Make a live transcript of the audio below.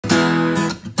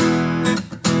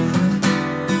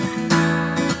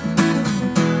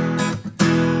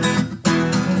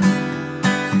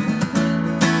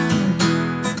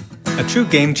true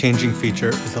game-changing feature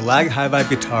is the Lâg HyVibe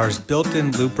Guitar's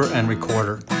built-in looper and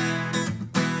recorder.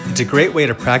 It's a great way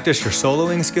to practice your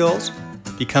soloing skills,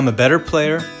 become a better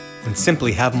player, and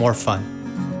simply have more fun.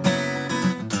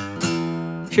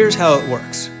 Here's how it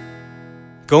works.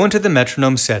 Go into the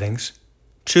metronome settings,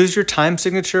 choose your time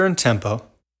signature and tempo,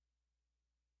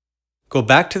 go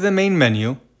back to the main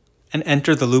menu, and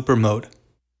enter the looper mode.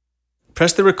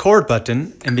 Press the record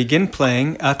button and begin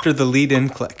playing after the lead-in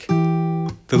click.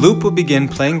 The loop will begin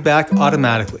playing back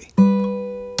automatically.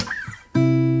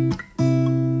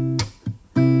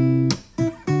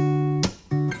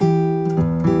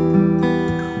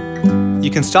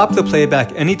 You can stop the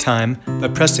playback anytime by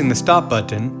pressing the stop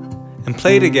button and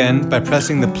play it again by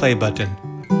pressing the play button.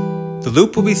 The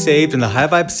loop will be saved in the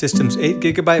HyVibe system's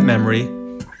 8GB memory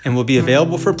and will be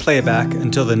available for playback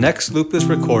until the next loop is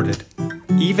recorded,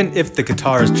 even if the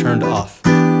guitar is turned off.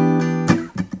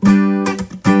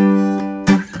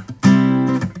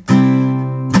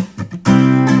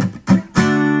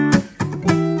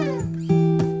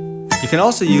 You can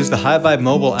also use the HyVibe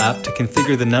Mobile App to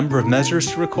configure the number of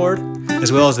measures to record, as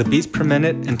well as the beats per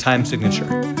minute and time signature.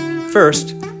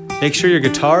 First, make sure your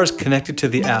guitar is connected to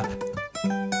the app.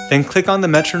 Then click on the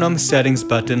metronome settings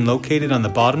button located on the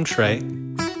bottom tray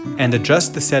and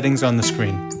adjust the settings on the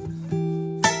screen.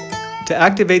 To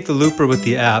activate the looper with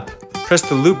the app, press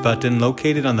the loop button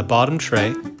located on the bottom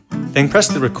tray, then press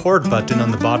the record button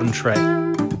on the bottom tray.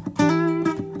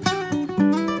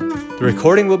 The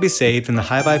recording will be saved in the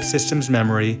HyVibe system's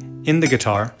memory in the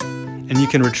guitar, and you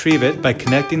can retrieve it by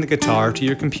connecting the guitar to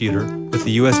your computer with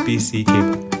the USB-C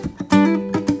cable.